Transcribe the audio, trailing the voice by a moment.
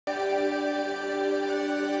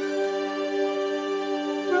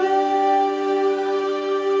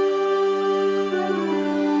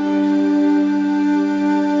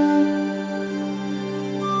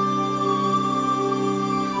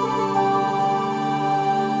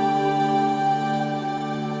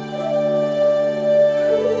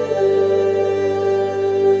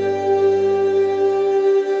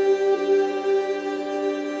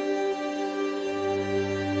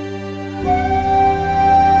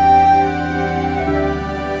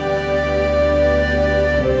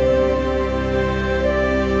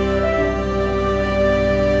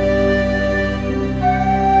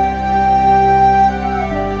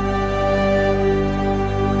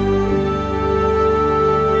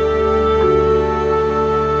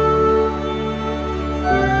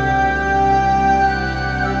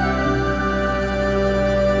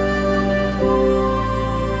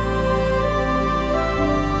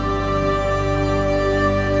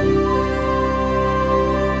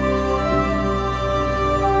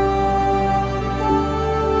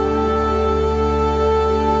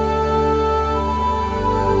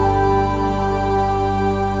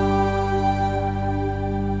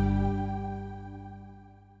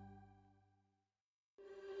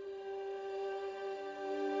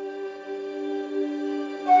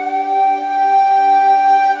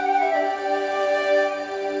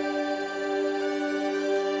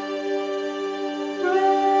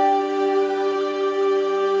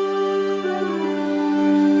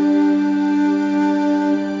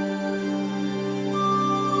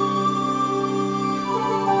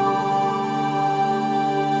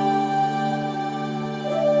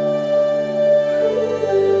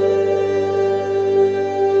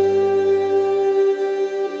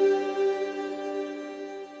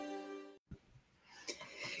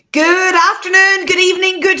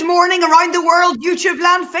morning around the world, YouTube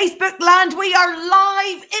land, Facebook land. We are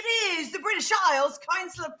live. It is the British Isles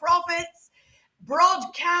Council of Prophets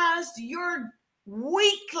broadcast, your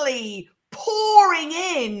weekly pouring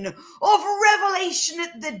in of revelation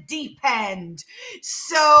at the deep end.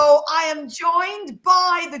 So I am joined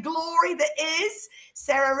by the glory that is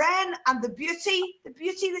Sarah Wren and the beauty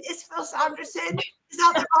that is Phil Sanderson. Is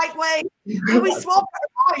that the right way? Will we swap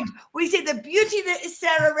it around? We say the beauty that is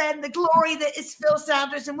Sarah Wren, the glory that is Phil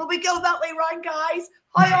Sanderson. Will we go that way round, guys?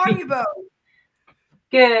 How are you both?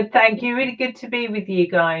 Good, thank you. Really good to be with you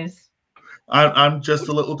guys. I'm just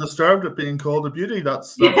a little disturbed at being called a beauty.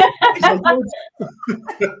 That's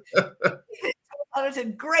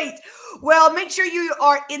great. Well, make sure you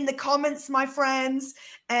are in the comments, my friends.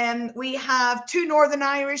 We have 2 Northern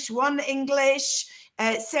Irish, 1 English.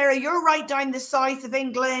 Sarah, you're right down the south of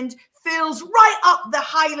England. Phil's right up the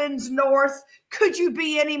Highlands north. Could you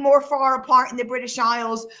be any more far apart in the British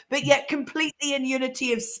Isles, but yet completely in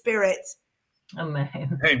unity of spirit?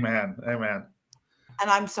 Amen. Amen. Amen. And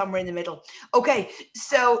I'm somewhere in the middle. Okay,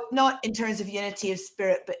 so not in terms of unity of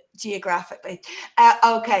spirit, but geographically.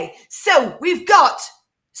 Okay, so we've got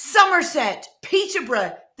Somerset,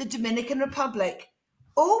 Peterborough, the Dominican Republic.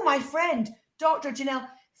 Oh, my friend, Dr. Janelle.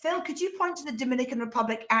 Phil, could you point to the Dominican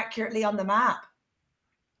Republic accurately on the map?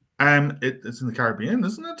 It's in the Caribbean,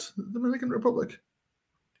 isn't it? The Dominican Republic.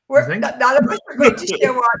 None of us are going to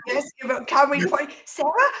show our desk, but can we point?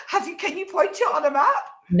 Sarah, can you point to it on a map?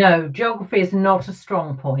 No, geography is not a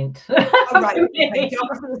strong point. Oh, right. Okay.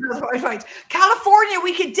 Geography is not a point. California,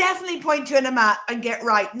 we could definitely point to in a map and get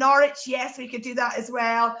right. Norwich, yes, we could do that as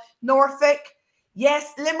well. Norfolk,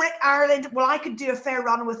 yes. Limerick, Ireland. Well, I could do a fair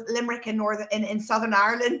run with Limerick in Southern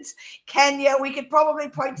Ireland. Kenya, we could probably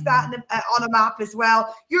point to that on a map as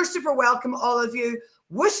well. You're super welcome, all of you.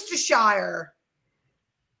 Worcestershire,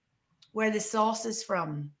 where the sauce is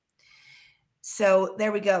from. So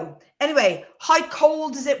there we go. Anyway, how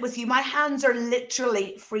cold is it with you? My hands are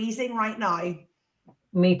literally freezing right now.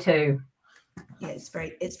 Me too. Yeah, it's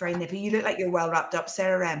very nippy. You look like you're well wrapped up,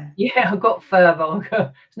 Sarah M. Yeah, I've got fur on.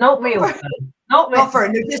 It's not real fur. Not real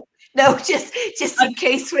fur. Just in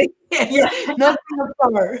case we nothing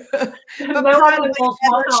of fur. But no one wants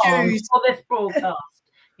my arms for this broadcast.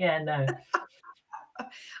 Yeah, no.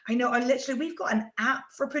 I know, and literally we've got an app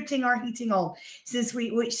for putting our heating on,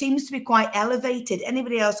 which seems to be quite elevated.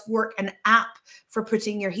 Anybody else work an app for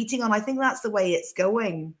putting your heating on? I think that's the way it's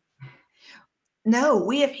going. No,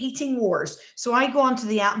 we have heating wars. So I go onto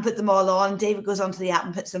the app and put them all on. David goes onto the app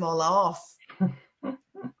and puts them all off.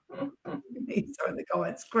 He's in the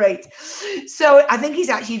comments. Great. So I think he's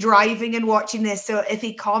actually driving and watching this. So if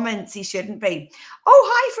he comments, he shouldn't be.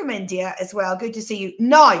 Oh, hi from India as well. Good to see you.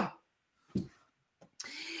 Now,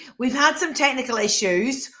 we've had some technical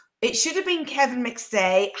issues. It should have been Kevin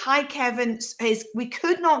McStay. Hi, Kevin. We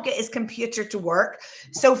could not get his computer to work.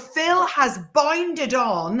 So Phil has bounded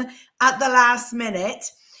on at the last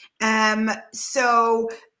minute. So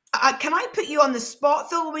can I put you on the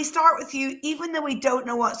spot, Phil? Will we start with you, even though we don't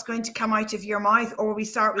know what's going to come out of your mouth, or will we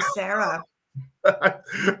start with Sarah?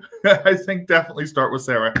 I think definitely start with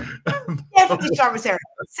Sarah. Definitely start with Sarah.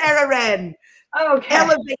 Sarah Wren. Okay.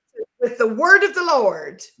 Elevated with the word of the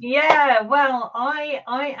Lord. Yeah, well, I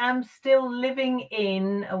am still living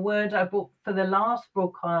in a word I brought for the last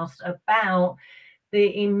broadcast about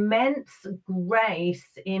the immense grace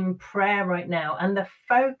in prayer right now and the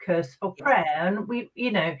focus for prayer. And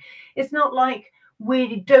it's not like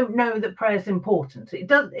we don't know that prayer is important.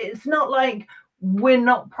 It's not like we're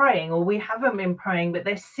not praying or we haven't been praying, but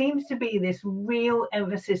there seems to be this real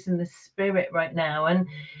emphasis in the spirit right now. And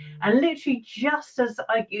literally just as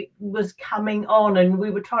it was coming on and we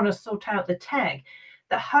were trying to sort out the tech,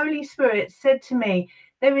 the Holy Spirit said to me,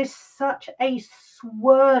 there is such a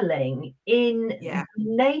swirling in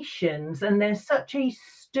nations and there's such a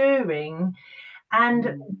stirring,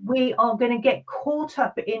 and we are going to get caught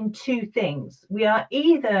up in 2 things. We are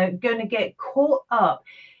either going to get caught up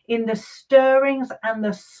in the stirrings and the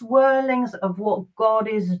swirlings of what God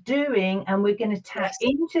is doing, and we're going to tap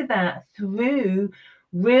into that through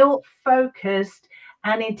real focused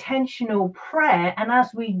and intentional prayer. And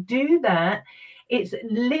as we do that, it's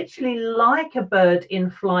literally like a bird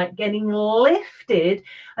in flight getting lifted,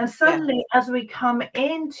 and suddenly as we come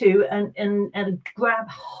into and grab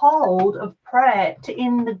hold of prayer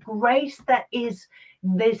in the grace that is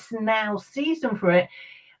this now season for it,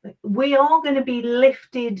 we are going to be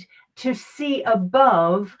lifted to see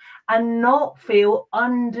above and not feel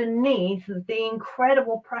underneath the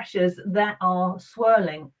incredible pressures that are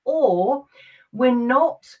swirling. Or we're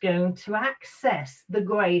not going to access the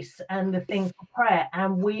grace and the thing for prayer,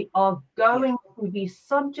 and we are going to be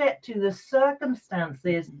subject to the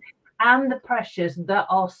circumstances and the pressures that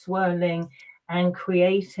are swirling and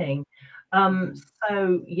creating.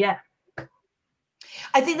 So yeah,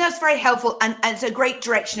 I think that's very helpful, and it's a great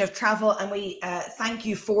direction of travel, and we thank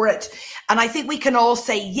you for it. And I think we can all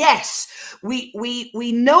say yes. We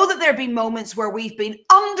know that there have been moments where we've been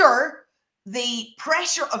under the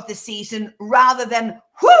pressure of the season rather than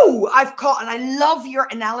whoo, I've caught. And I love your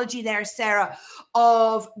analogy there, Sarah,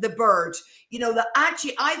 of the bird. You know, that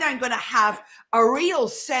actually either I'm going to have a real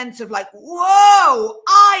sense of like, whoa,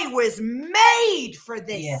 I was made for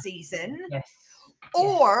this season. Yes.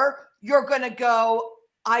 Or you're going to go,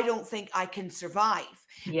 I don't think I can survive.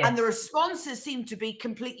 Yes. And the responses seem to be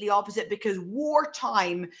completely opposite, because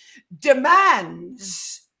wartime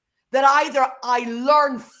demands that either I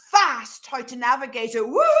learn fast how to navigate it,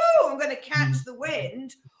 woohoo, I'm going to catch the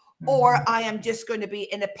wind, or I am just going to be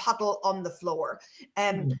in a puddle on the floor.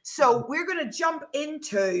 So we're going to jump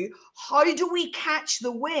into how do we catch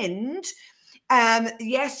the wind.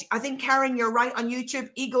 Yes, I think, Karen, you're right on YouTube.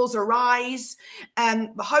 Eagles arise.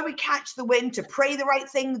 How we catch the wind to pray the right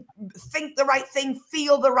thing, think the right thing,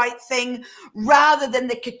 feel the right thing, rather than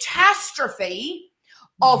the catastrophe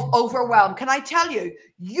of overwhelm. Can I tell you,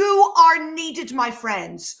 you are needed, my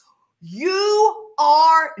friends. You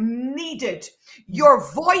are needed. Your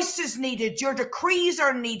voice is needed. Your decrees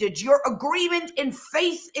are needed. Your agreement in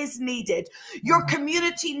faith is needed. Your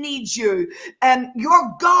community needs you.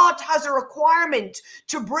 Your God has a requirement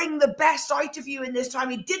to bring the best out of you in this time.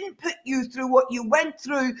 He didn't put you through what you went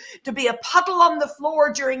through to be a puddle on the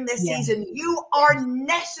floor during this season. You are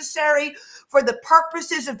necessary for the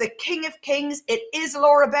purposes of the King of Kings. It is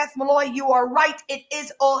Laura Beth Malloy. You are right. It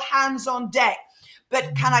is all hands on deck.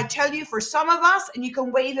 But can I tell you, for some of us, and you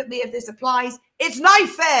can wave at me if this applies, it's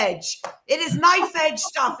knife edge. It is knife edge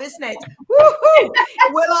stuff, isn't it? Woohoo!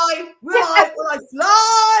 Will I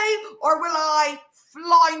fly, or will I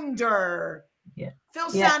flounder? Yeah. Phil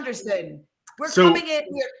Sanderson, we're coming in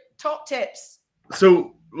here. Top tips.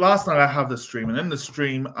 So last night I have this stream, and in the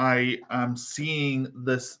stream I am seeing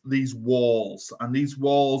these walls, and these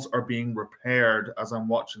walls are being repaired as I'm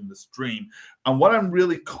watching the stream. And what I'm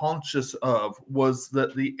really conscious of was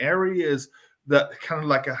that the areas that kind of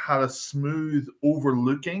like had a smooth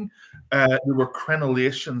overlooking, there were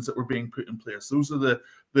crenellations that were being put in place. Those are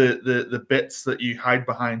the bits that you hide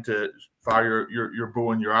behind to fire your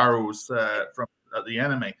bow and your arrows from at the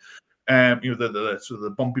enemy. You know, the sort of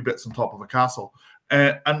the bumpy bits on top of a castle.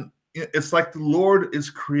 And it's like the Lord is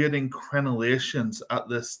creating crenellations at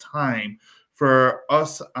this time for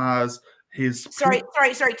us as his Sorry.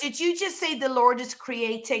 Did you just say the Lord is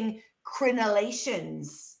creating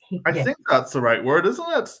crenellations? I think that's the right word, isn't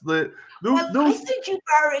it? I think you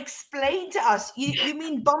better explain to us. You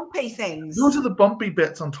mean bumpy things? Those are the bumpy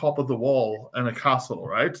bits on top of the wall in a castle,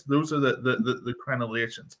 right? Those are the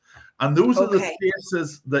crenellations. And those are the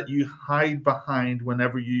places that you hide behind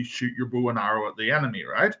whenever you shoot your bow and arrow at the enemy,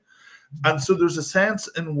 right? And so there's a sense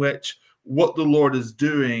in which what the Lord is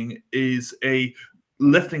doing is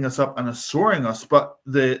lifting us up and assuring us, but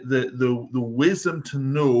the wisdom to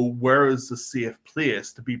know where is the safe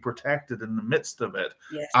place to be protected in the midst of it,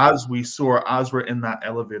 as we soar, as we're in that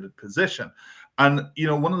elevated position. And you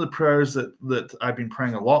know, one of the prayers that I've been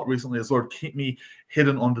praying a lot recently is, Lord, keep me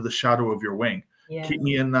hidden under the shadow of your wing. Keep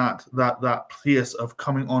me in that place of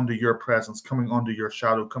coming under your presence, coming under your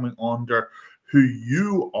shadow, coming under who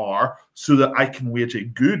you are, so that I can wage a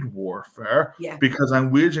good warfare, because I'm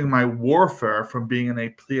waging my warfare from being in a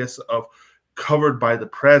place of covered by the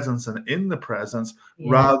presence and in the presence,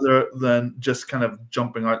 rather than just kind of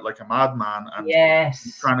jumping out like a madman and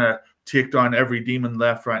trying to take down every demon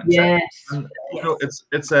left, right, and center. And, you know,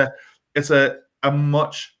 it's a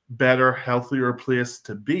much better, healthier place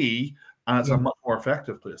to be, and it's a much more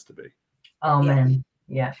effective place to be. Amen.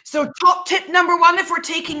 Yeah. So top tip number one, if we're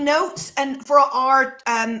taking notes, and for our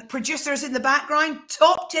producers in the background,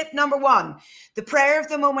 top tip number one, the prayer of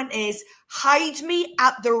the moment is, hide me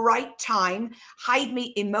at the right time. Hide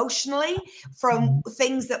me emotionally from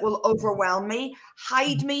things that will overwhelm me.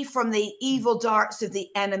 Hide me from the evil darts of the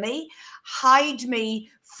enemy. Hide me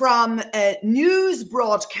from news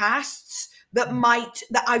broadcasts that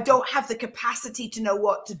I don't have the capacity to know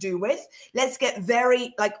what to do with. Let's get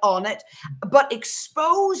very on it, but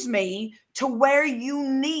expose me to where you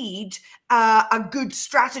need a good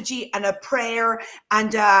strategy and a prayer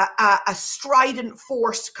and a strident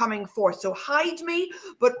force coming forth. So hide me,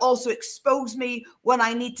 but also expose me when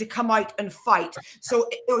I need to come out and fight. So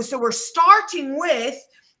we're starting with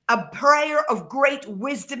a prayer of great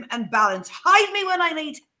wisdom and balance. Hide me when I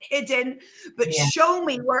need hidden, but show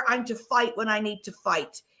me where I'm to fight when I need to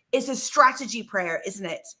fight. It's a strategy prayer, isn't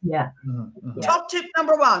it? Yeah. Top tip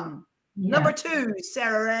number 1. Number 2,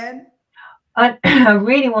 Sarah Wren. I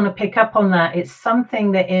really want to pick up on that. It's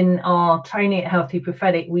something that in our training at Healthy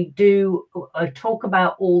Prophetic, we do talk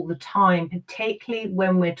about all the time, particularly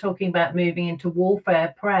when we're talking about moving into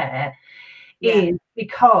warfare prayer, is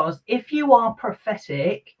because if you are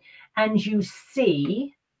prophetic and you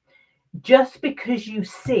see, just because you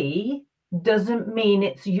see doesn't mean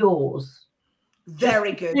it's yours.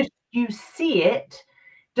 Very good. If you see it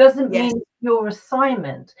doesn't mean it's your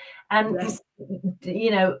assignment. And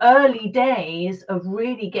you know, early days of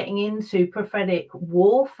really getting into prophetic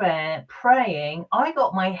warfare praying, I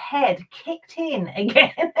got my head kicked in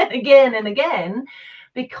again and again and again,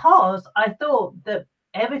 because I thought that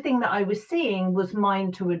everything that I was seeing was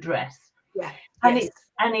mine to address. And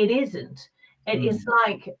it isn't. It is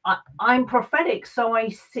like I'm prophetic, so I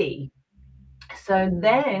see. So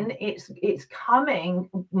then it's coming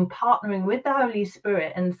and partnering with the Holy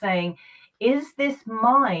Spirit and saying, is this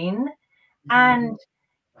mine? And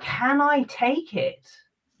can I take it?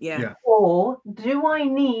 Or do I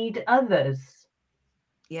need others?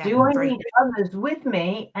 Do I need others with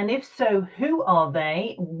me? And if so, who are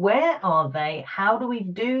they? Where are they? How do we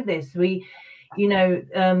do this?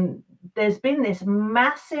 There's been this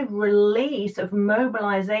massive release of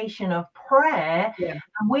mobilization of prayer.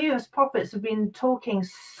 And we as prophets have been talking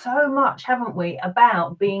so much, haven't we,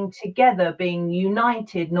 about being together, being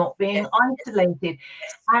united, not being isolated.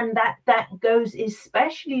 And that goes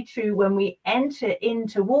especially true when we enter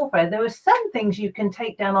into warfare. There are some things you can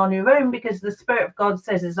take down on your own because the Spirit of God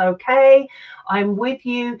says it's okay. I'm with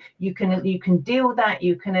you. You can deal with that.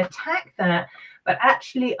 You can attack that. But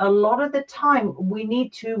actually, a lot of the time, we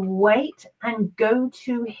need to wait and go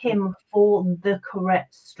to him for the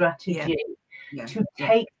correct strategy to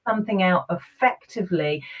take something out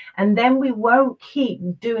effectively. And then we won't keep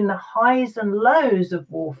doing the highs and lows of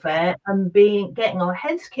warfare and getting our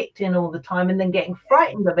heads kicked in all the time and then getting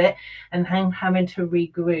frightened of it and having to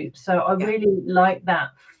regroup. So I really like that,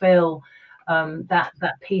 Phil, that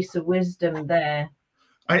piece of wisdom there.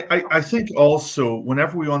 I think also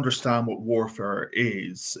whenever we understand what warfare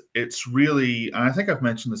is, it's really, and I think I've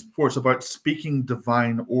mentioned this before, it's about speaking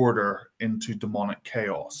divine order into demonic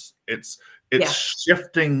chaos. It's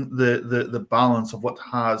shifting the balance of what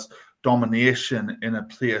has domination in a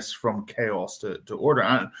place from chaos to order.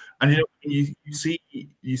 And you see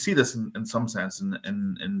this in some sense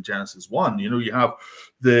in Genesis 1. You have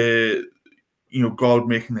God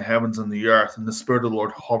making the heavens and the earth, and the Spirit of the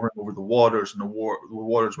Lord hovering over the waters, and the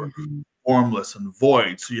waters were formless and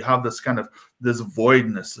void. So you have this kind of this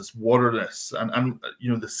voidness, this waterless, and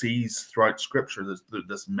the seas throughout Scripture.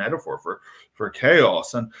 This metaphor for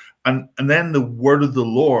chaos, and then the word of the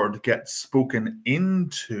Lord gets spoken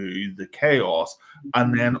into the chaos,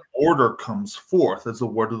 and then order comes forth as the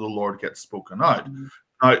word of the Lord gets spoken out.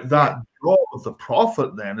 Now that job of the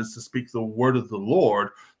prophet then is to speak the word of the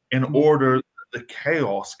Lord in order the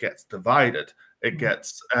chaos gets divided. It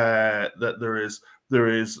gets that there is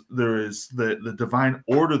the divine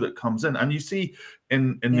order that comes in, and you see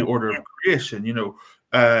in the order of creation,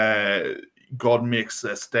 God makes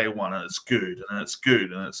this day one, and it's good, and it's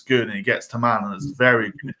good, and it's good, and he gets to man, and it's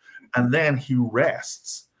very good, and then he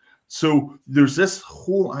rests. So there's this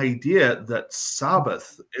whole idea that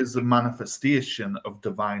Sabbath is a manifestation of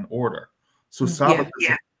divine order. So Sabbath is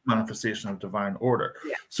a manifestation of divine order.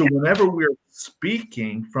 So whenever we're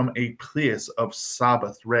speaking from a place of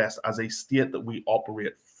Sabbath rest as a state that we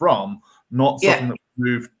operate from, not something that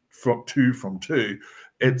we move from to,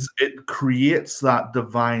 it creates that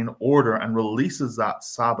divine order and releases that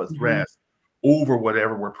Sabbath rest over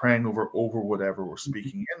whatever we're praying over whatever we're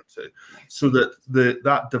speaking into, so that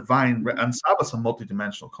that divine and Sabbath's a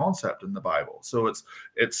multidimensional concept in the Bible. So it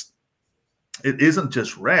isn't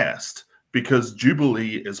just rest, because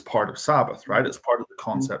Jubilee is part of Sabbath, right? It's part of the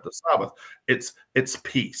concept of Sabbath. It's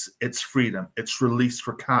peace, it's freedom, it's release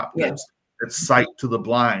for captives, it's sight to the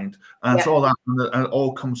blind, and it's all that, and it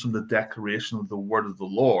all comes from the declaration of the word of the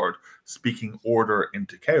Lord, speaking order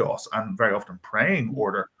into chaos, and very often praying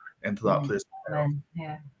order into that place.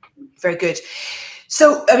 Very good.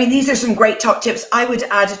 So, I mean, these are some great top tips. I would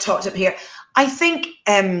add a top tip here. I think,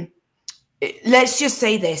 let's just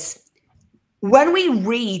say this. When we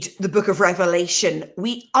read the book of Revelation,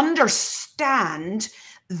 we understand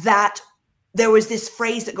that there was this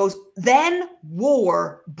phrase that goes, then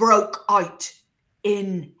war broke out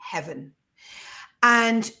in heaven.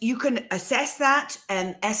 And you can assess that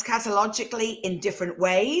eschatologically in different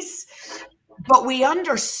ways. but we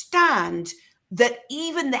understand that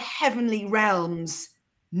even the heavenly realms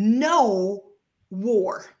know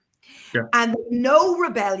war, and they know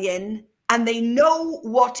rebellion, and they know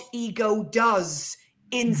what ego does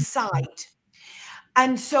inside.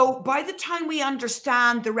 And so by the time we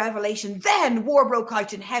understand the revelation, then war broke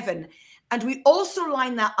out in heaven. And we also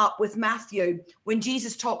line that up with Matthew when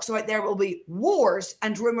Jesus talks about there will be wars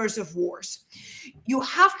and rumors of wars. You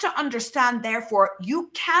have to understand, therefore, you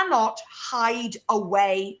cannot hide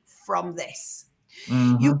away from this.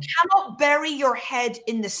 You cannot bury your head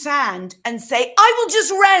in the sand and say, I will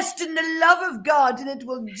just rest in the love of God and it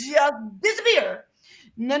will just disappear.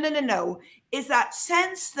 No, no, no, no. It's that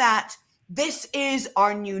sense that this is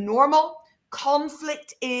our new normal.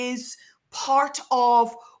 Conflict is part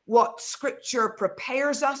of what Scripture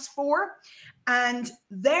prepares us for. And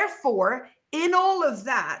therefore, in all of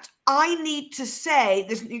that, I need to say,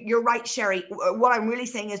 you're right, Sherry. What I'm really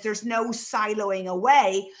saying is there's no siloing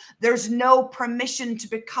away. There's no permission to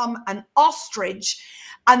become an ostrich.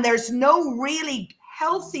 And there's no really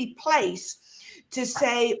healthy place to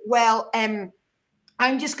say, well,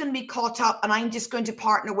 I'm just going to be caught up and I'm just going to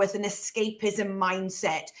partner with an escapism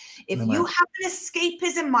mindset. If you have an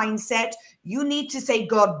escapism mindset, you need to say,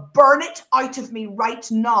 God, burn it out of me right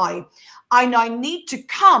now. I now need to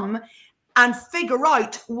come and figure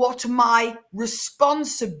out what my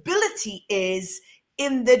responsibility is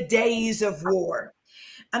in the days of war.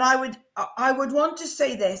 And I would want to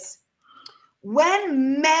say this.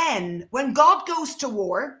 When God goes to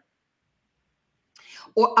war,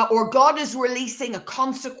 or God is releasing a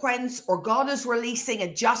consequence, or God is releasing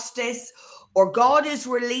a justice, or God is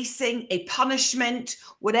releasing a punishment,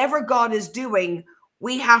 whatever God is doing,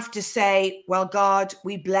 we have to say, well, God,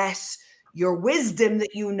 we bless your wisdom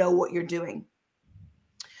that you know what you're doing.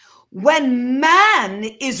 When man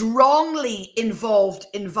is wrongly involved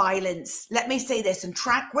in violence, let me say this and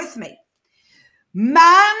track with me.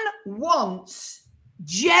 Man wants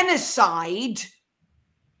genocide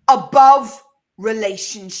above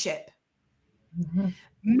relationship.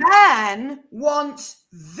 Man wants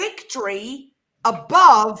victory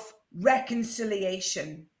above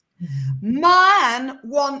reconciliation. Man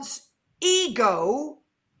wants ego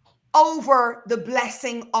over the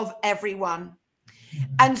blessing of everyone.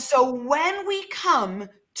 And so when we come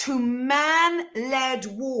to man-led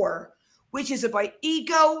war, which is about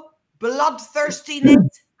ego,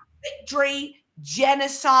 bloodthirstiness, victory,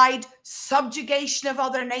 genocide, subjugation of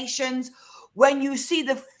other nations, when you see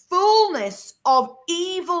the fullness of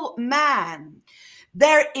evil man,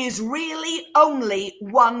 there is really only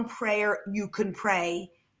one prayer you can pray,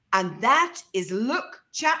 and that is Luke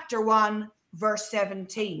chapter 1, verse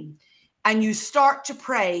 17. And you start to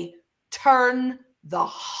pray, turn the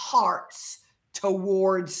hearts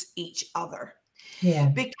towards each other. Yeah.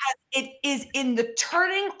 Because it is in the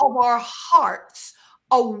turning of our hearts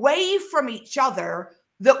away from each other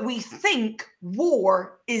that we think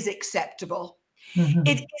war is acceptable.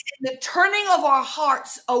 It is in the turning of our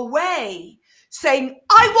hearts away, saying,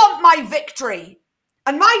 I want my victory,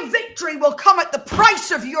 and my victory will come at the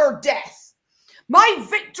price of your death. My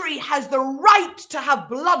victory has the right to have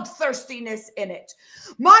bloodthirstiness in it.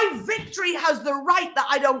 My victory has the right that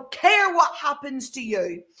I don't care what happens to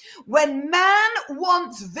you. When man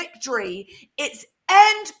wants victory, its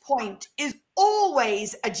end point is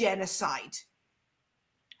always a genocide.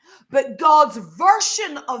 But God's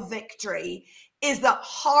version of victory is that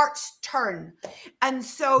hearts turn. And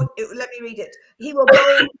so, let me read it. He will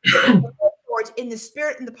go forward in the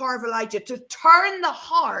spirit and the power of Elijah to turn the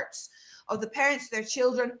hearts of the parents to their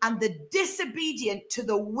children and the disobedient to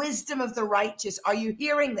the wisdom of the righteous. Are you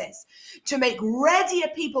hearing this? To make ready a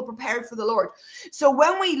people prepared for the Lord. So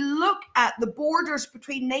when we look at the borders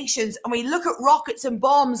between nations and we look at rockets and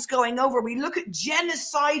bombs going over, we look at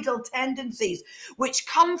genocidal tendencies which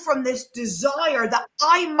come from this desire that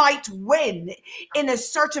I might win in a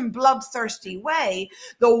certain bloodthirsty way.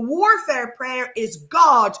 The warfare prayer is,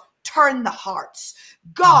 God, turn the hearts.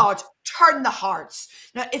 God, turn the hearts.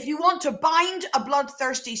 Now, if you want to bind a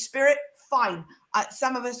bloodthirsty spirit, fine.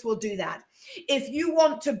 Some of us will do that. If you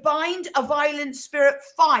want to bind a violent spirit,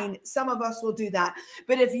 fine. Some of us will do that.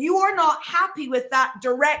 But if you are not happy with that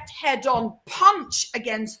direct head-on punch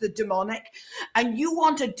against the demonic and you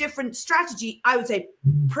want a different strategy, I would say,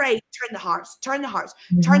 pray, turn the hearts, turn the hearts,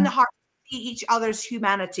 turn the hearts. Each other's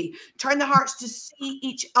humanity, turn the hearts to see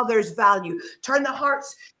each other's value, turn the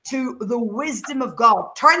hearts to the wisdom of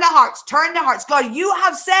God, turn the hearts. God, you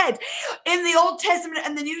have said in the Old Testament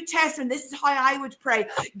and the New Testament, this is how I would pray.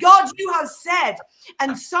 God, you have said.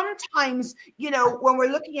 And sometimes, you know, when we're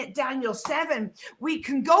looking at Daniel 7, we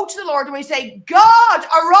can go to the Lord and we say, God,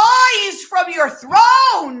 arise from your your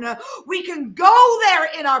throne. We can go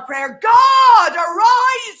there in our prayer. God,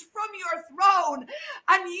 arise from your throne.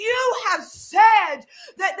 And you have said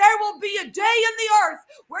that there will be a day in the earth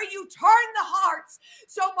where you turn the hearts.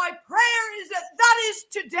 So my prayer is that is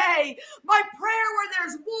today. My prayer where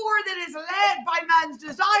there's war that is led by man's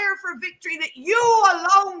desire for victory, that you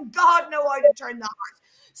alone, God, know how to turn the hearts.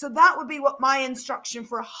 So that would be what my instruction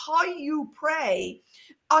for how you pray,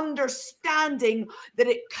 understanding that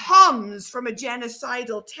it comes from a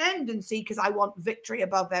genocidal tendency because I want victory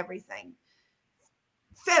above everything.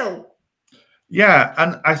 Phil. Yeah,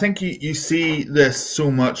 and I think you see this so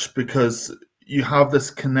much because you have this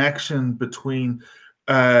connection between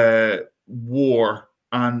war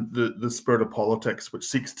and the spirit of politics, which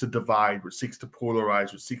seeks to divide, which seeks to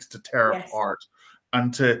polarize, which seeks to tear apart,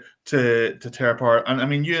 and to tear apart. And I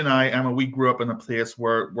mean, you and I, Emma, we grew up in a place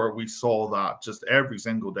where we saw that just every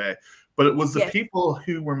single day. But it was the people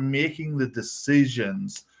who were making the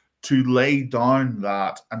decisions to lay down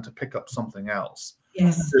that and to pick up something else.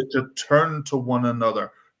 To turn to one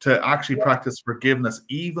another, to actually practice forgiveness,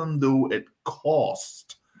 even though it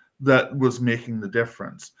cost, that was making the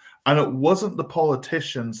difference. And it wasn't the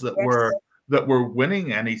politicians that were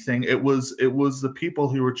winning anything. It was the people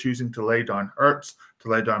who were choosing to lay down hurts, to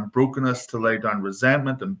lay down brokenness, to lay down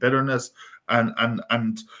resentment and bitterness,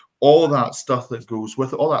 and all that stuff that goes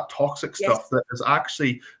with it, all that toxic stuff that is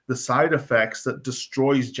actually the side effects that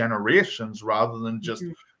destroys generations rather than just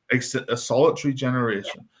a solitary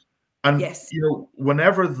generation. And you know,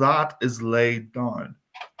 whenever that is laid down,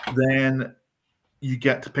 then you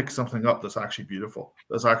get to pick something up that's actually beautiful.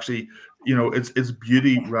 That's actually, you know, it's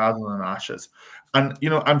beauty rather than ashes. And you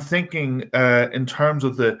know, I'm thinking in terms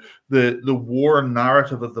of the war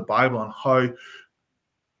narrative of the Bible and how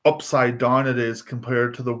upside down it is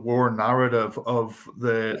compared to the war narrative of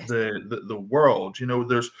the world. You know,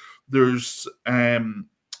 there's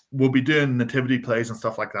we'll be doing nativity plays and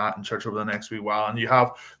stuff like that in church over the next wee while, and you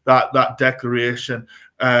have that declaration,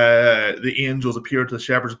 the angels appear to the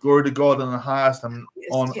shepherds, glory to God in the highest, and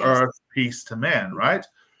on earth peace to men, right?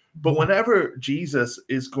 But whenever Jesus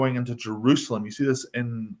is going into Jerusalem, you see this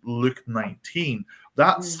in Luke 19,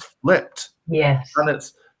 that's flipped. And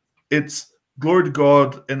it's glory to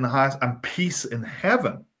God in the highest and peace in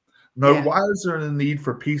heaven. Now, why is there a need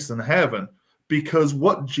for peace in heaven? Because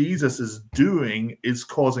what Jesus is doing is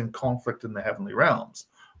causing conflict in the heavenly realms.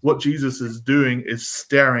 What Jesus is doing is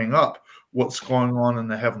stirring up what's going on in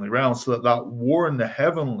the heavenly realms, so that war in the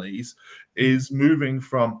heavenlies is moving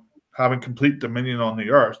from having complete dominion on the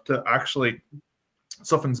earth to actually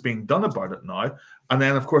something's being done about it now. And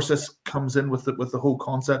then, of course, this comes in with the whole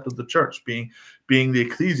concept of the church being the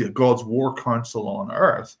ecclesia, God's war council on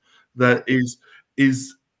earth. That is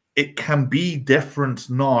it can be different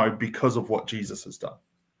now because of what Jesus has done.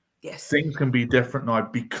 Things can be different now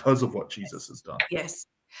because of what Jesus has done.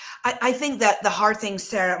 I think that the hard thing,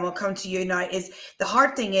 Sarah, and we'll come to you now, is the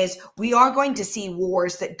hard thing is we are going to see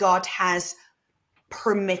wars that God has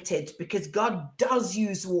permitted, because God does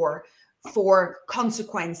use war for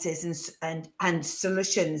consequences and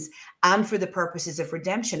solutions, and for the purposes of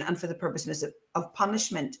redemption, and for the purposes of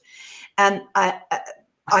punishment. And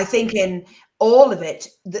I think in all of it,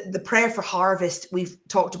 the prayer for harvest, we've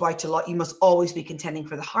talked about a lot. You must always be contending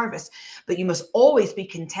for the harvest, but you must always be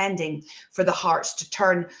contending for the hearts to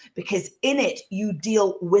turn, because in it you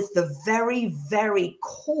deal with the very, very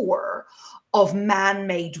core of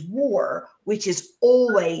man-made war, which is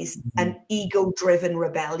always an ego-driven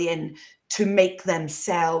rebellion to make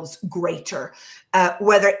themselves greater,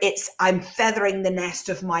 whether it's I'm feathering the nest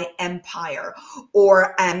of my empire,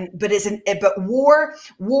 or but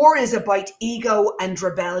war is about ego and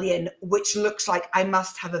rebellion, which looks like I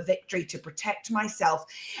must have a victory to protect myself,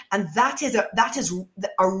 and that is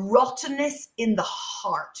a rottenness in the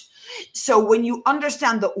heart. So when you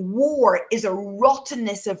understand that war is a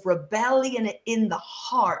rottenness of rebellion in the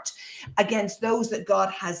heart against those that God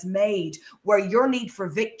has made, where your need for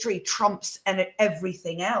victory trumps and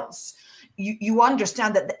everything else, you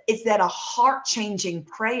understand that it's then a heart-changing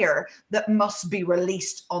prayer that must be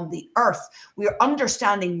released on the earth. We are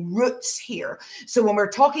understanding roots here. So when we're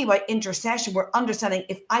talking about intercession, we're understanding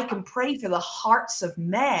if I can pray for the hearts of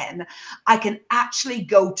men, I can actually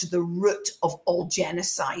go to the root of all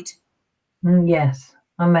genocide. Yes.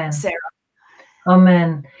 Amen. Sarah.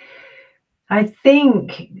 Amen. I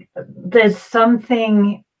think there's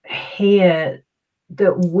something here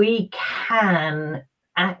that we can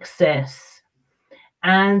access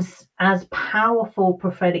as powerful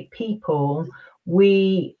prophetic people.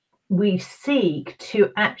 We seek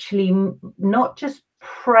to actually not just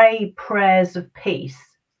pray prayers of peace,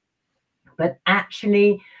 but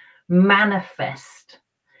actually manifest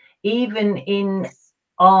even in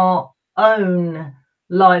our own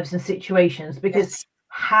lives and situations, because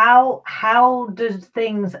how does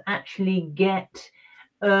things actually get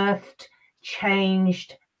earthed,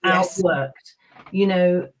 changed, outworked? You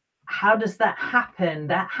know, how does that happen?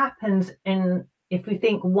 That happens in, if we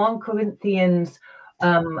think 1 Corinthians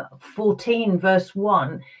 14 verse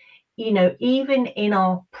 1, you know, even in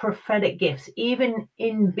our prophetic gifts, even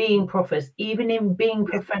in being prophets, even in being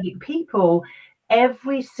prophetic people,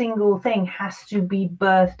 every single thing has to be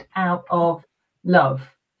birthed out of love.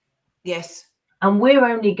 Yes. And we're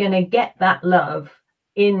only going to get that love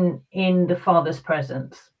in the Father's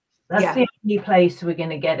presence. That's the only place we're going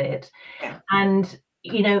to get it. And,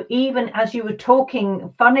 you know, even as you were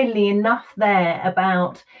talking, funnily enough, there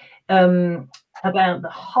about the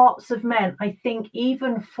hearts of men, I think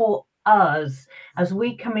even for us, as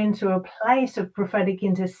we come into a place of prophetic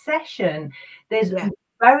intercession, there's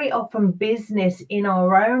very often business in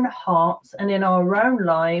our own hearts and in our own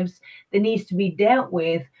lives that needs to be dealt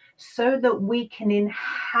with, so that we can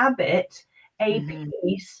inhabit a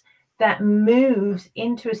peace that moves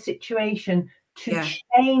into a situation to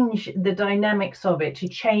change the dynamics of it, to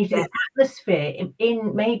change the atmosphere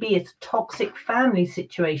in maybe it's a toxic family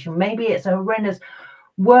situation, maybe it's a horrendous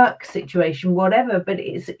work situation, whatever, but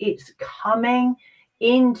it's coming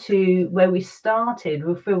into where we started,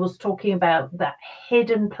 where Phil was talking about that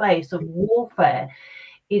hidden place of warfare.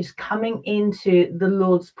 Is coming into the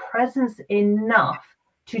Lord's presence enough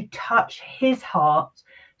to touch his heart,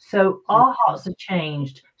 so our hearts are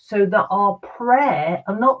changed, so that our prayer,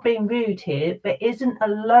 I'm not being rude here, but isn't a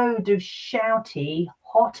load of shouty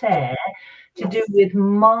hot air to do with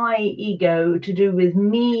my ego, to do with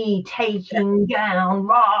me taking down,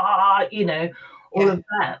 rah, you know, all of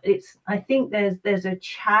that. It's, I think there's a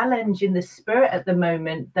challenge in the spirit at the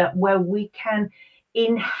moment, that where we can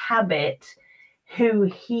inhabit who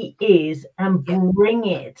he is and bring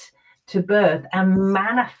it to birth and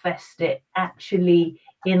manifest it actually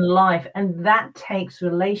in life. And that takes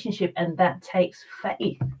relationship, and that takes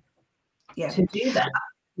faith to do that.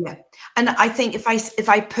 And I think if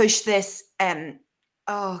I push this,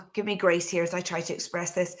 oh, give me grace here as I try to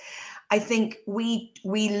express this. I think we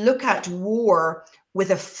look at war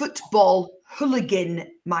with a football hooligan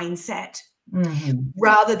mindset.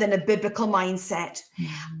 Rather than a biblical mindset.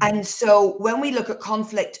 And so when we look at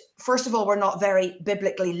conflict, first of all, we're not very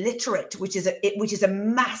biblically literate, which is a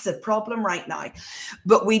massive problem right now.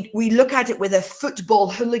 But we look at it with a football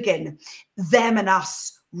hooligan, them and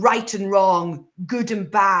us, right and wrong, good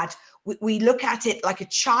and bad. We look at it like a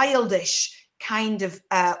childish kind of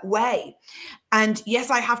way. And yes,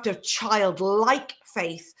 I have to have childlike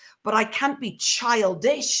faith, but I can't be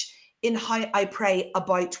childish in how I pray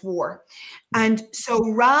about war. And so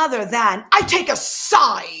rather than I take a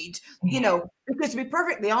side, you know, because to be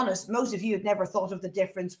perfectly honest, most of you had never thought of the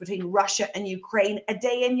difference between Russia and Ukraine a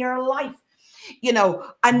day in your life. You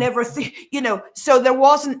know, I never think, you know, so there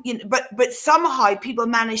wasn't, you know, but somehow people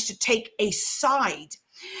managed to take a side,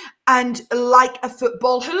 and like a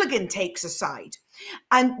football hooligan takes a side.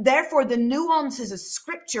 And therefore the nuances of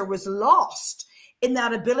scripture was lost in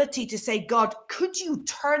that ability to say, God, could you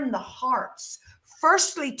turn the hearts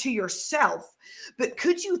firstly to yourself, but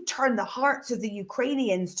could you turn the hearts of the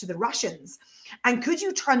Ukrainians to the Russians? And could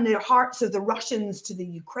you turn the hearts of the Russians to the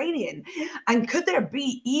Ukrainian? And could there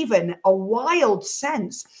be even a wild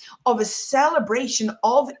sense of a celebration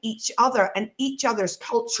of each other and each other's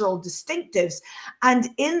cultural distinctives? And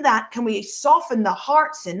in that, can we soften the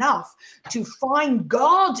hearts enough to find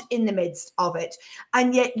God in the midst of it?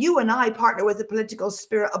 And yet you and I partner with the political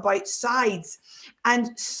spirit about sides.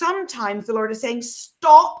 And sometimes the Lord is saying,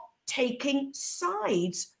 stop taking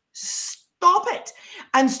sides. Stop it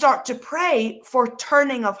and start to pray for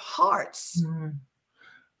turning of hearts.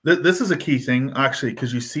 This is a key thing, actually,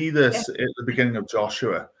 because you see this at the beginning of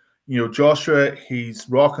Joshua. You know, Joshua, he's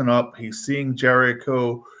rocking up, he's seeing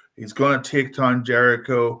Jericho, he's going to take down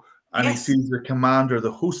Jericho, and he sees the commander,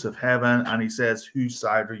 the host of heaven, and he says, whose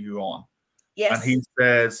side are you on? And he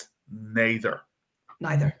says, neither.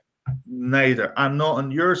 Neither. I'm not on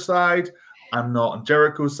your side. I'm not on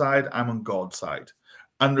Jericho's side. I'm on God's side.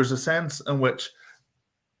 And there's a sense in which,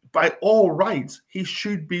 by all rights, he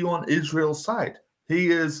should be on Israel's side.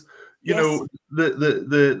 He is, you know,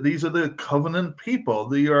 these are the covenant people.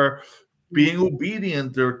 They are being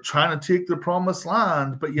obedient. They're trying to take the promised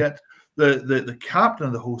land, but yet the captain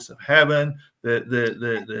of the host of heaven,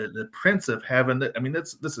 the prince of heaven. I mean,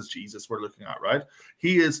 this is Jesus we're looking at, right?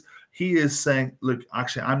 He is saying, look,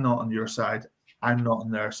 actually, I'm not on your side. I'm not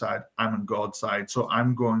on their side, I'm on God's side. So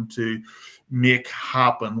I'm going to make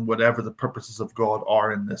happen whatever the purposes of God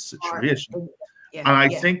are in this situation. Yeah, and I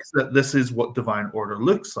think that this is what divine order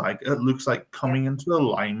looks like. It looks like coming into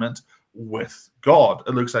alignment with God.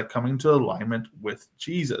 It looks like coming into alignment with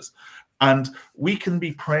Jesus. And we can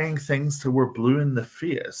be praying things till we're blue in the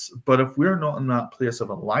face, but if we're not in that place of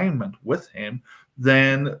alignment with him,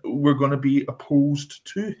 then we're going to be opposed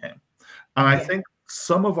to him. And I think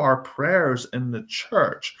some of our prayers in the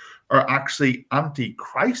church are actually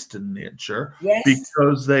anti-Christ in nature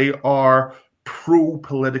because they are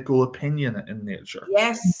pro-political opinion in nature.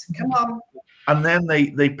 Yes, come on. And then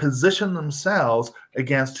they position themselves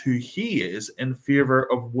against who he is in favor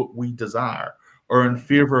of what we desire, or in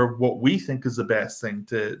favor of what we think is the best thing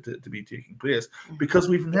to be taking place, because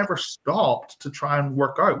we've never stopped to try and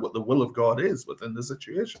work out what the will of God is within the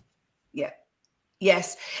situation. Yeah.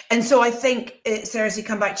 Yes. And so I think, Sarah, as we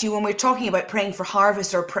come back to you, when we're talking about praying for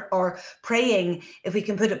harvest or praying, if we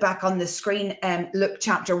can put it back on the screen, Luke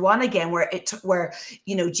chapter 1 again, where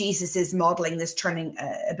you know, Jesus is modeling this turning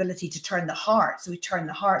ability to turn the hearts. So we turn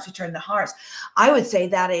the hearts, we turn the hearts. I would say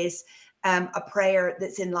that is a prayer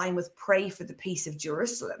that's in line with pray for the peace of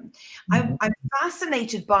Jerusalem. I'm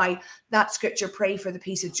fascinated by that scripture, pray for the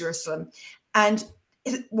peace of Jerusalem. And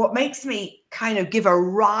what makes me kind of give a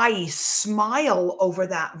wry smile over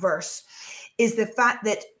that verse is the fact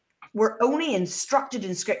that we're only instructed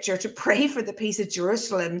in scripture to pray for the peace of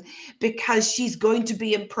Jerusalem because she's going to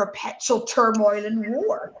be in perpetual turmoil and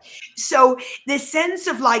war. So this sense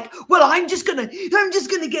of like, well, I'm just gonna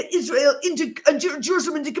get Israel into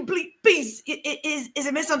Jerusalem into complete peace is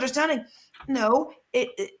a misunderstanding. No,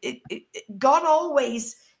 God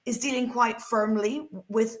always is dealing quite firmly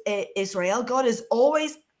with Israel. God is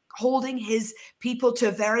always holding his people to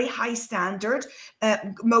a very high standard.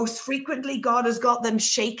 Most frequently, God has got them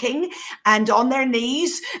shaking and on their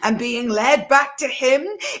knees and being led back to him.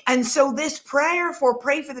 And so this prayer for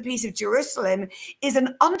pray for the peace of Jerusalem is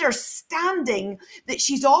an understanding that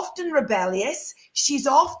she's often rebellious, she's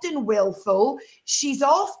often willful, she's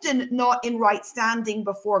often not in right standing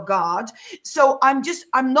before God. So I'm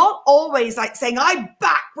not always like saying I'm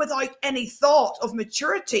back without any thought of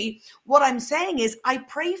maturity. What I'm saying is I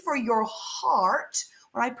pray for your heart.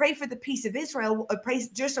 When I pray for the peace of Israel, I pray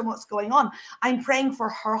just on what's going on. I'm praying for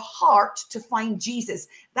her heart to find Jesus.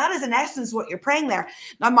 That is in essence what you're praying there.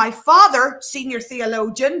 Now, my father, senior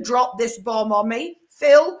theologian, dropped this bomb on me.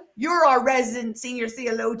 Phil, you're our resident senior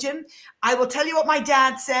theologian. I will tell you what my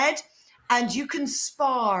dad said, and you can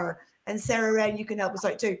spar. And Sarah Wren, you can help us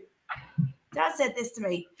out too. Dad said this to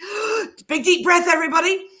me. Big deep breath,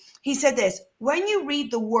 everybody. He said this: when you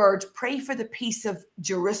read the word pray for the peace of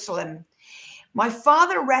Jerusalem, my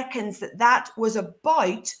father reckons that was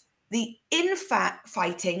about the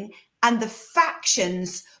infighting and the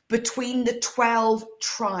factions between the 12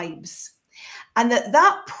 tribes. And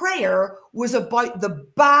that prayer was about the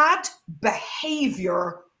bad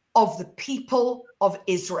behavior of the people of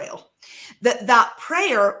Israel. That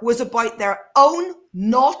prayer was about their own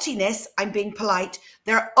naughtiness, I'm being polite,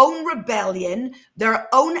 their own rebellion, their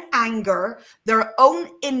own anger, their own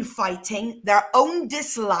infighting, their own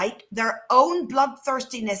dislike, their own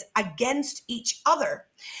bloodthirstiness against each other.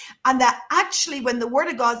 And that actually, when the word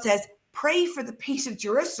of God says, pray for the peace of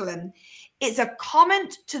Jerusalem, it's a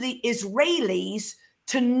comment to the Israelis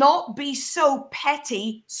to not be so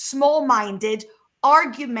petty, small-minded,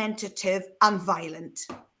 argumentative, and violent.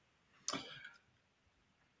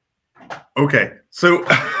 Okay, so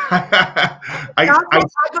that's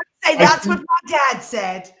what my dad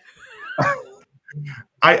said.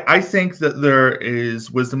 I think that there is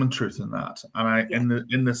wisdom and truth in that, and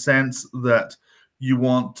in the sense that you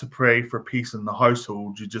want to pray for peace in the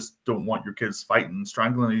household, you just don't want your kids fighting and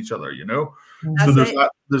strangling each other, you know. So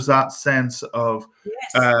there's that sense of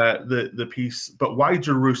the peace. But why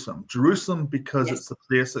Jerusalem? Jerusalem because it's the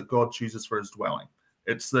place that God chooses for his dwelling.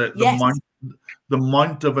 It's the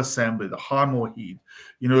mount of assembly, the Har Moed.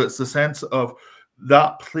 You know, it's the sense of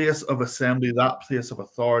that place of assembly, that place of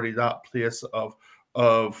authority, that place of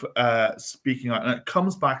speaking out. And it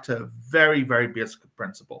comes back to a very, very basic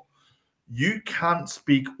principle. You can't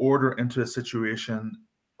speak order into a situation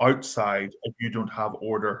outside if you don't have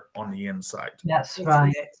order on the inside. That's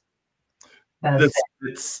right.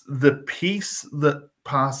 It's the peace that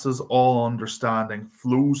passes all understanding,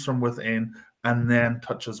 flows from within, and then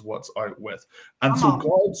touches what's out with. And so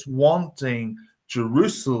God's wanting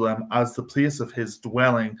Jerusalem as the place of his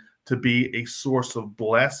dwelling to be a source of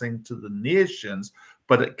blessing to the nations,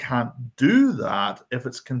 but it can't do that if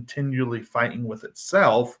it's continually fighting with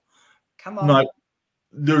itself. Now,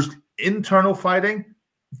 there's internal fighting,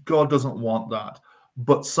 God doesn't want that.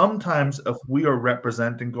 But sometimes if we are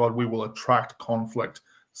representing God, we will attract conflict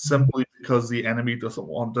simply because the enemy doesn't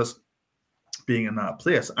want us being in that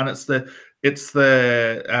place. And it's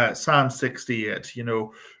the Psalm 68, you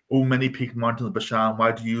know, "O many peaked mountain of Bashan,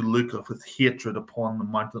 why do you look with hatred upon the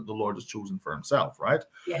mountain that the Lord has chosen for himself?" Right?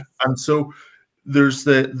 Yes. And so there's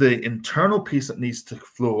the internal peace that needs to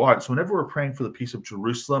flow out. So whenever we're praying for the peace of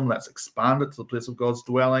Jerusalem, let's expand it to the place of God's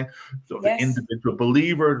dwelling, so the individual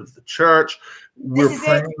believer, the church. We're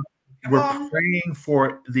praying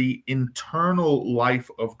for the internal life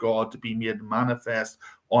of God to be made manifest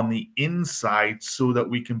on the inside, so that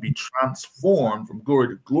we can be transformed from glory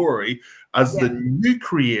to glory as the new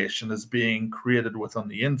creation is being created within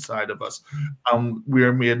the inside of us. We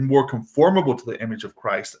are made more conformable to the image of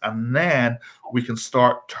Christ, and then we can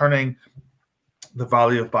start turning the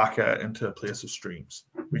valley of Baca into a place of streams.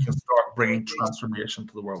 We can start bringing transformation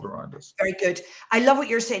to the world around us. Very good. I love what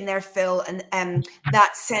you're saying there, Phil, and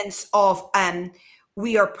that sense of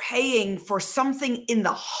we are praying for something in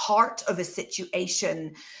the heart of a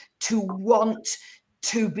situation to want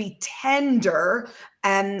to be tender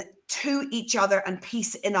to each other, and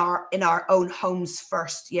peace in our own homes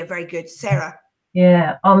first. Yeah, very good. Sarah.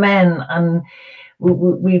 Yeah, amen. And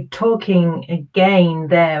we're talking again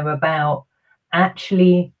there about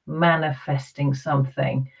actually manifesting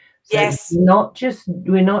something. So yes,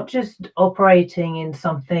 we're not just operating in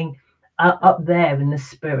something up there in the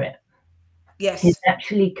spirit. Yes, it's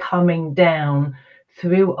actually coming down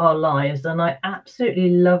through our lives, and I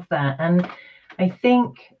absolutely love that. And I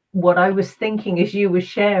think what I was thinking as you were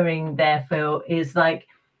sharing there, Phil, is like,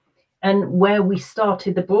 and where we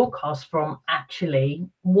started the broadcast from, actually,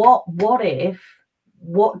 what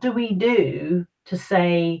do we do to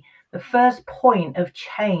say the first point of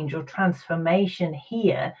change or transformation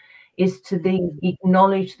here is to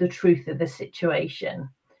acknowledge the truth of the situation.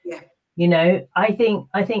 Yeah. You know, I think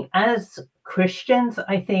as Christians,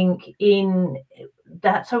 I think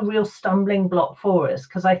that's a real stumbling block for us,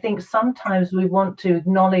 because I think sometimes we want to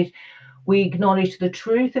acknowledge the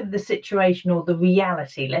truth of the situation, or the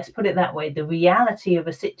reality, let's put it that way, the reality of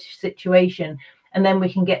a situation, and then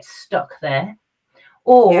we can get stuck there.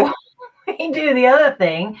 Or we do the other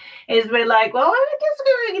thing, is we're like, well, I'm just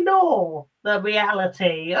going to ignore the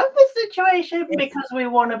reality of the situation because we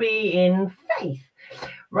want to be in faith,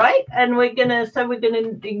 right? And we're gonna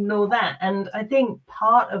ignore that. And I think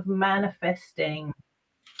part of manifesting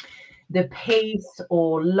the peace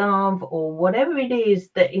or love or whatever it is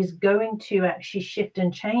that is going to actually shift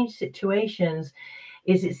and change situations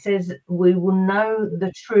is, it says we will know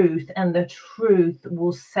the truth and the truth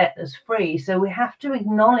will set us free. So we have to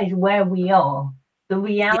acknowledge where we are, the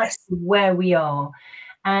reality of where we are,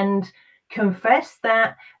 and confess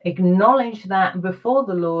that, acknowledge that before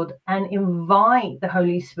the Lord, and invite the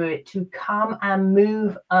Holy Spirit to come and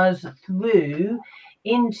move us through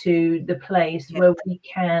into the place where we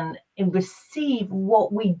can receive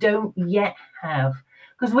what we don't yet have.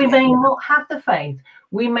 Because we may not have the faith,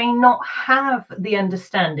 we may not have the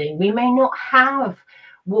understanding, we may not have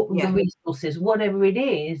the resources, whatever it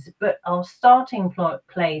is, but our starting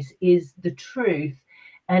place is the truth,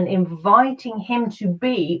 and inviting him to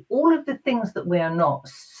be all of the things that we are not,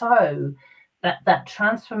 so that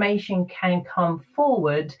transformation can come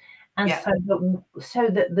forward, and so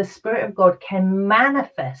that the Spirit of God can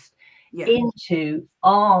manifest into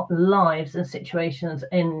our lives and situations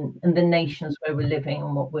in the nations where we're living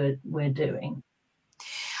and what we're doing.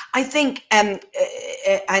 I think,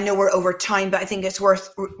 I know we're over time, but I think it's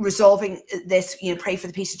worth resolving this, pray for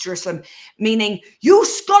the peace of Jerusalem, meaning you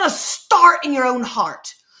got to start in your own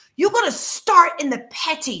heart. You got to start in the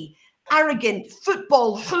petty, arrogant,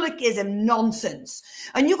 football, hooliganism nonsense.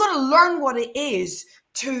 And you got to learn what it is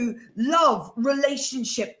to love,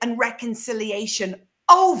 relationship, and reconciliation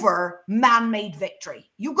over man-made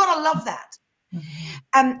victory. You got to love that.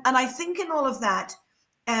 And I think in all of that,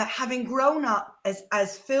 having grown up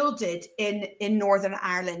as Phil did in Northern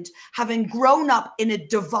Ireland, having grown up in a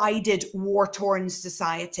divided, war-torn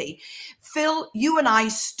society, Phil, you and I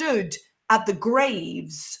stood at the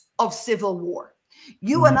graves of civil war.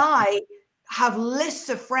 You and I have lists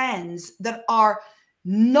of friends that are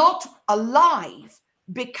not alive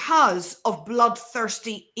because of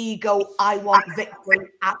bloodthirsty ego, I want victory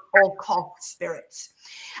at all cost spirits.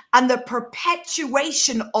 And the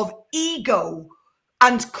perpetuation of ego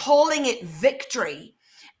and calling it victory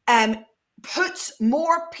puts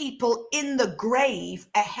more people in the grave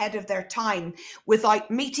ahead of their time without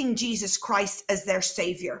meeting Jesus Christ as their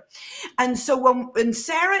savior. And so when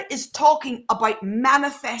Sarah is talking about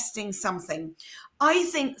manifesting something, I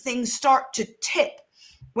think things start to tip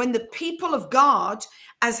when the people of God,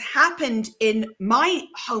 as happened in my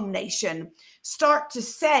home nation, start to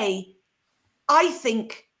say, I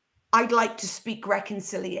think I'd like to speak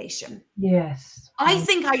reconciliation. Yes. I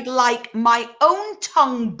think I'd like my own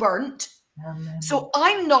tongue burnt. Amen. So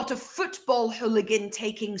I'm not a football hooligan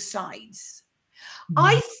taking sides.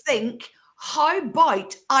 I think, how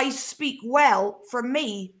about I speak well for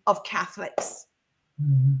me of Catholics?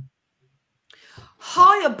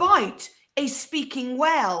 How about a speaking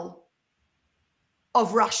well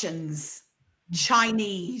of Russians,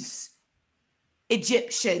 Chinese,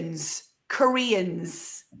 Egyptians,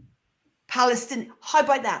 Koreans, Palestinians? How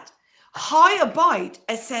about that? How about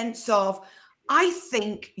a sense of, I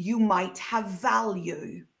think you might have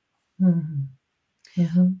value.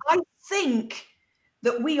 I think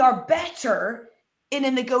that we are better in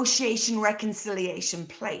a negotiation reconciliation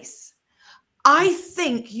place. I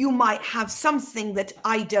think you might have something that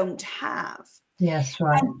I don't have. Yes,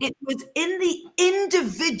 right. And it was in the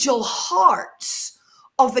individual hearts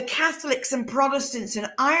of the Catholics and Protestants in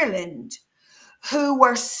Ireland who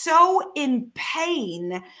were so in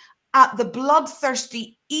pain at the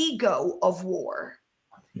bloodthirsty ego of war.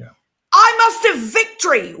 Yeah. I must have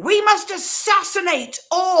victory. We must assassinate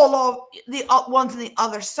all of the ones on the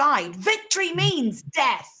other side. Victory means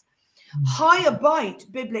death. How about,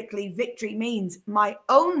 biblically, victory means my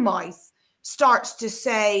own mouth starts to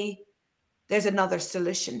say, there's another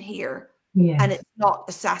solution here. Yes. And it's not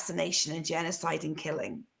assassination and genocide and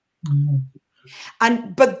killing.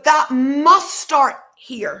 But that must start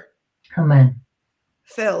here. Amen.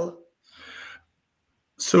 Phil.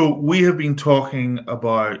 So we have been talking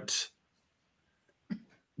about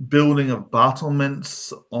building of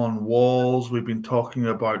battlements on walls. We've been talking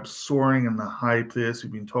about soaring in the high place.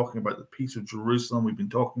 We've been talking about the peace of Jerusalem. We've been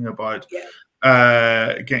talking about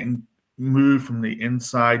getting moved from the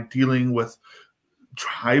inside, dealing with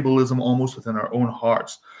tribalism almost within our own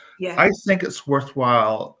hearts. Yeah. I think it's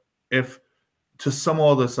worthwhile, if to sum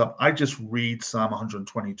all this up, I just read Psalm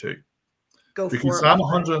 122. Because Psalm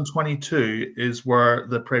 122 is where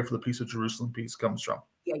the pray for the peace of Jerusalem piece comes from.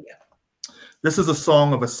 Yeah. This is a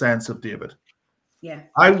song of ascents of David. Yeah.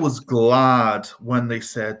 I was glad when they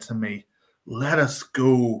said to me, let us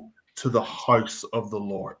go to the house of the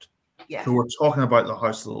Lord. Yeah. So we're talking about the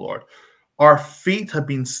house of the Lord. Our feet have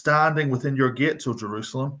been standing within your gates, O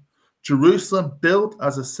Jerusalem. Jerusalem built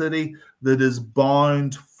as a city that is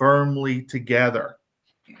bound firmly together,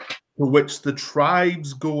 to which the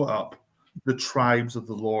tribes go up, the tribes of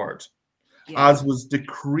the Lord, as was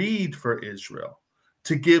decreed for Israel,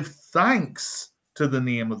 to give thanks to the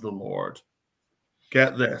name of the Lord.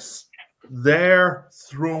 Get this. Their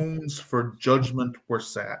thrones for judgment were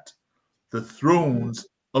set. The thrones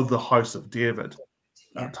of the house of David.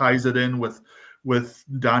 That ties it in with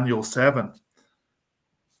Daniel 7.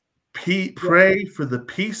 Pray for the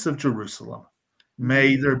peace of Jerusalem.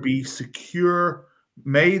 May they be secure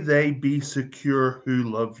who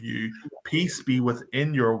love you. Peace be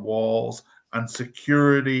within your walls and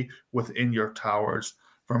security within your towers.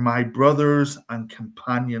 For my brothers and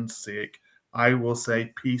companions' sake, I will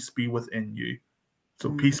say, peace be within you. So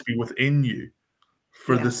peace be within you.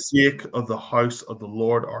 For the sake of the house of the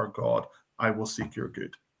Lord our God, I will seek your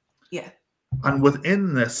good. Yeah. And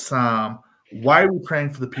within this psalm, why are we praying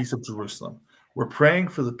for the peace of Jerusalem? We're praying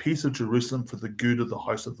for the peace of Jerusalem for the good of the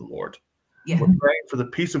house of the Lord. Yeah. We're praying for the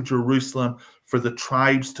peace of Jerusalem for the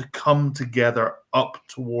tribes to come together up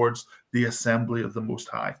towards the assembly of the Most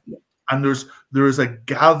High. Yeah. And there is a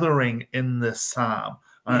gathering in this psalm,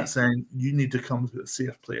 and it's saying you need to come to a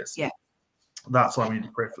safe place. Yeah. That's why we need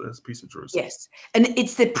to pray for this peace of Jerusalem. Yes. And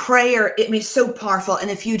it's the prayer. I mean, it's so powerful.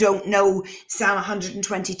 And if you don't know Psalm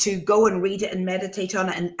 122, go and read it and meditate on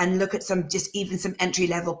it and look at some entry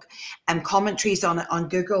level commentaries on it on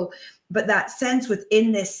Google. But that sense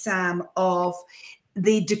within this psalm of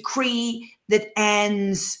the decree that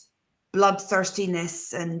ends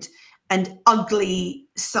bloodthirstiness and ugly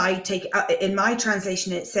side take. In my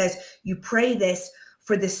translation, it says, you pray this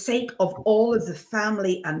for the sake of all of the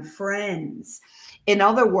family and friends. In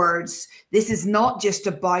other words, this is not just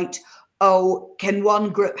about, can one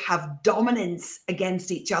group have dominance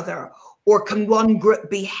against each other? Or can one group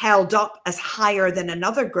be held up as higher than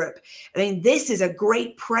another group? I mean, this is a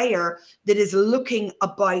great prayer that is looking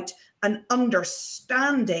about an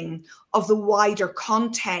understanding of the wider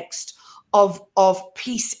context of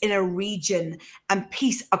peace in a region and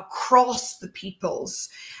peace across the peoples.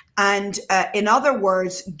 And in other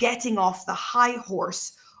words, getting off the high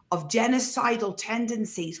horse of genocidal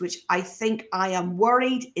tendencies, which I think I am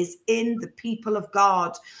worried is in the people of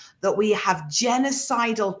God, that we have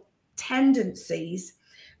genocidal tendencies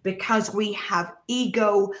because we have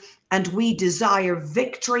ego and we desire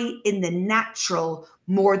victory in the natural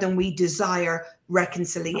more than we desire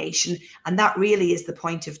reconciliation. And that really is the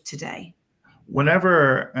point of today.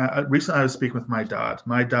 Whenever recently I was speaking with my dad.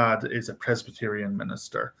 My dad is a Presbyterian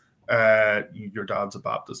minister. Your dad's a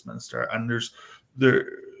Baptist minister, and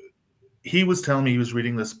he was telling me he was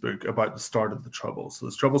reading this book about the start of the Troubles. So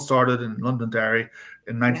the Troubles started in Londonderry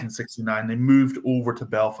in 1969. They moved over to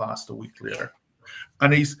Belfast a week later,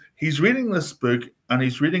 and he's reading this book, and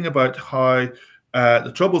he's reading about how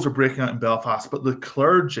the Troubles are breaking out in Belfast, but the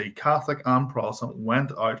clergy, Catholic and Protestant,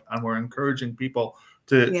 went out and were encouraging people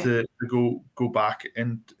to go back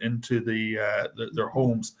into their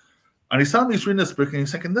homes. And he's telling me he's reading this book, and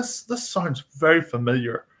he's thinking, this sounds very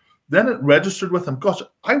familiar. Then it registered with him, gosh,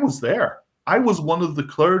 I was there. I was one of the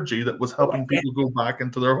clergy that was helping people go back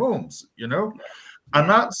into their homes, you know? And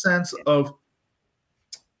that sense of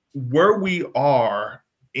where we are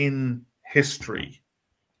in history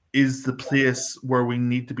is the place where we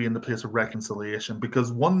need to be, in the place of reconciliation,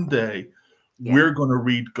 because one day we're going to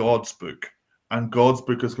read God's book, and God's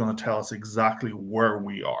book is going to tell us exactly where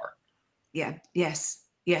we are. Yes.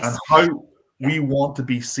 And how we want to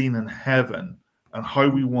be seen in heaven, and how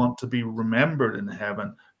we want to be remembered in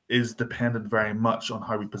heaven, is dependent very much on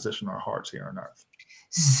how we position our hearts here on earth.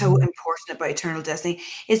 So important about eternal destiny.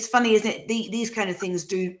 It's funny, isn't it? These kind of things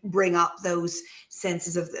do bring up those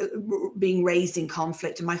senses of being raised in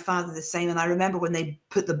conflict. And my father the same. And I remember when they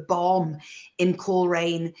put the bomb in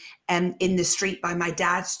Coleraine in the street by my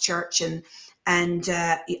dad's church, and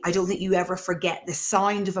I don't think you ever forget the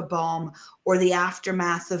sound of a bomb or the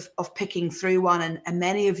aftermath of picking through one. And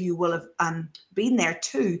many of you will have been there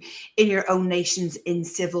too in your own nations in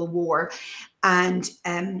civil war. And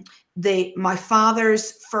my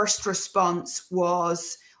father's first response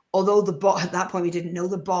was, although at that point we didn't know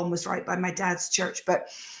the bomb was right by my dad's church, but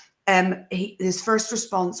his first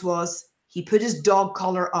response was he put his dog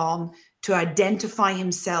collar on to identify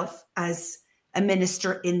himself as a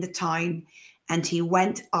minister in the town. And he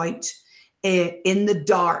went out in the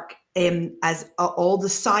dark as all the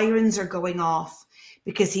sirens are going off,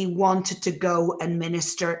 because he wanted to go and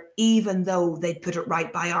minister, even though they'd put it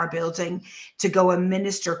right by our building, to go and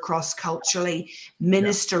minister cross-culturally,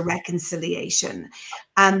 minister reconciliation.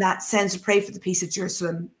 And that sense of pray for the peace of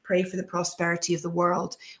Jerusalem, pray for the prosperity of the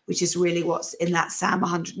world, which is really what's in that Psalm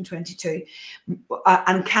 122.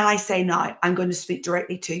 And can I say now, I'm going to speak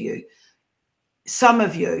directly to you. Some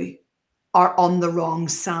of you are on the wrong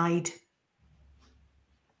side.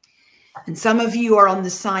 And some of you are on the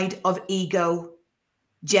side of ego,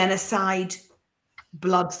 genocide,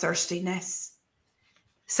 bloodthirstiness.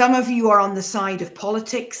 Some of you are on the side of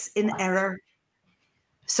politics in error.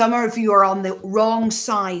 Some of you are on the wrong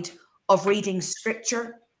side of reading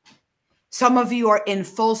scripture. Some of you are in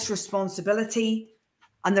false responsibility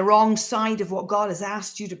on the wrong side of what God has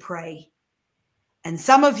asked you to pray. And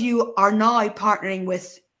some of you are now partnering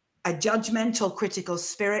with a judgmental, critical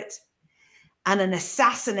spirit and an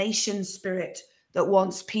assassination spirit that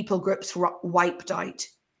wants people groups wiped out.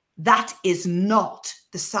 That is not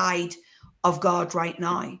the side of God right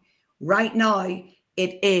now. Right now,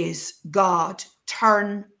 it is God,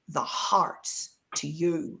 turn the hearts to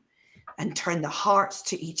you and turn the hearts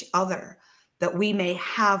to each other, that we may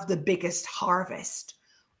have the biggest harvest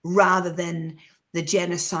rather than the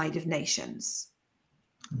genocide of nations.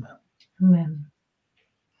 Amen.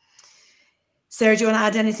 Sarah, do you want to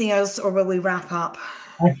add anything else, or will we wrap up?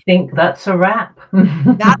 I think that's a wrap. That's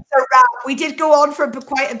a wrap. We did go on for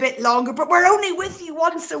quite a bit longer, but we're only with you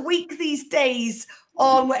once a week these days,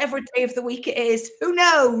 on whatever day of the week it is. Who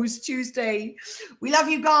knows? Tuesday. We love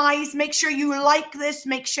you guys. Make sure you like this.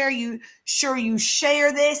 Make sure you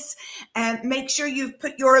share this, and make sure you've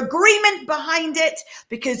put your agreement behind it,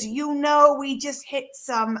 because you know we just hit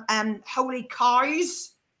some holy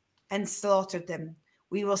cows and slaughtered them.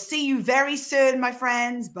 We will see you very soon, my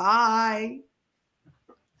friends. Bye.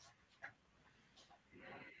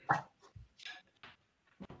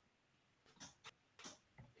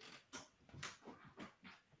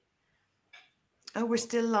 Oh, we're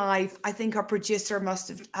still live. I think our producer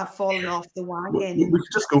must have fallen off the wagon. We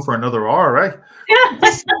could just go for another hour, right?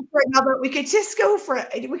 We could just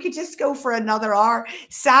go for another hour.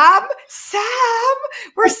 Sam,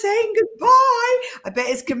 we're saying goodbye. I bet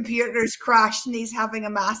his computer's crashed and he's having a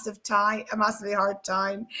massively hard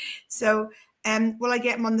time. So, will I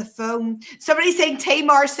get him on the phone? Somebody saying,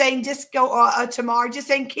 Tamar saying, just go, Tamar just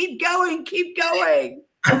saying, keep going.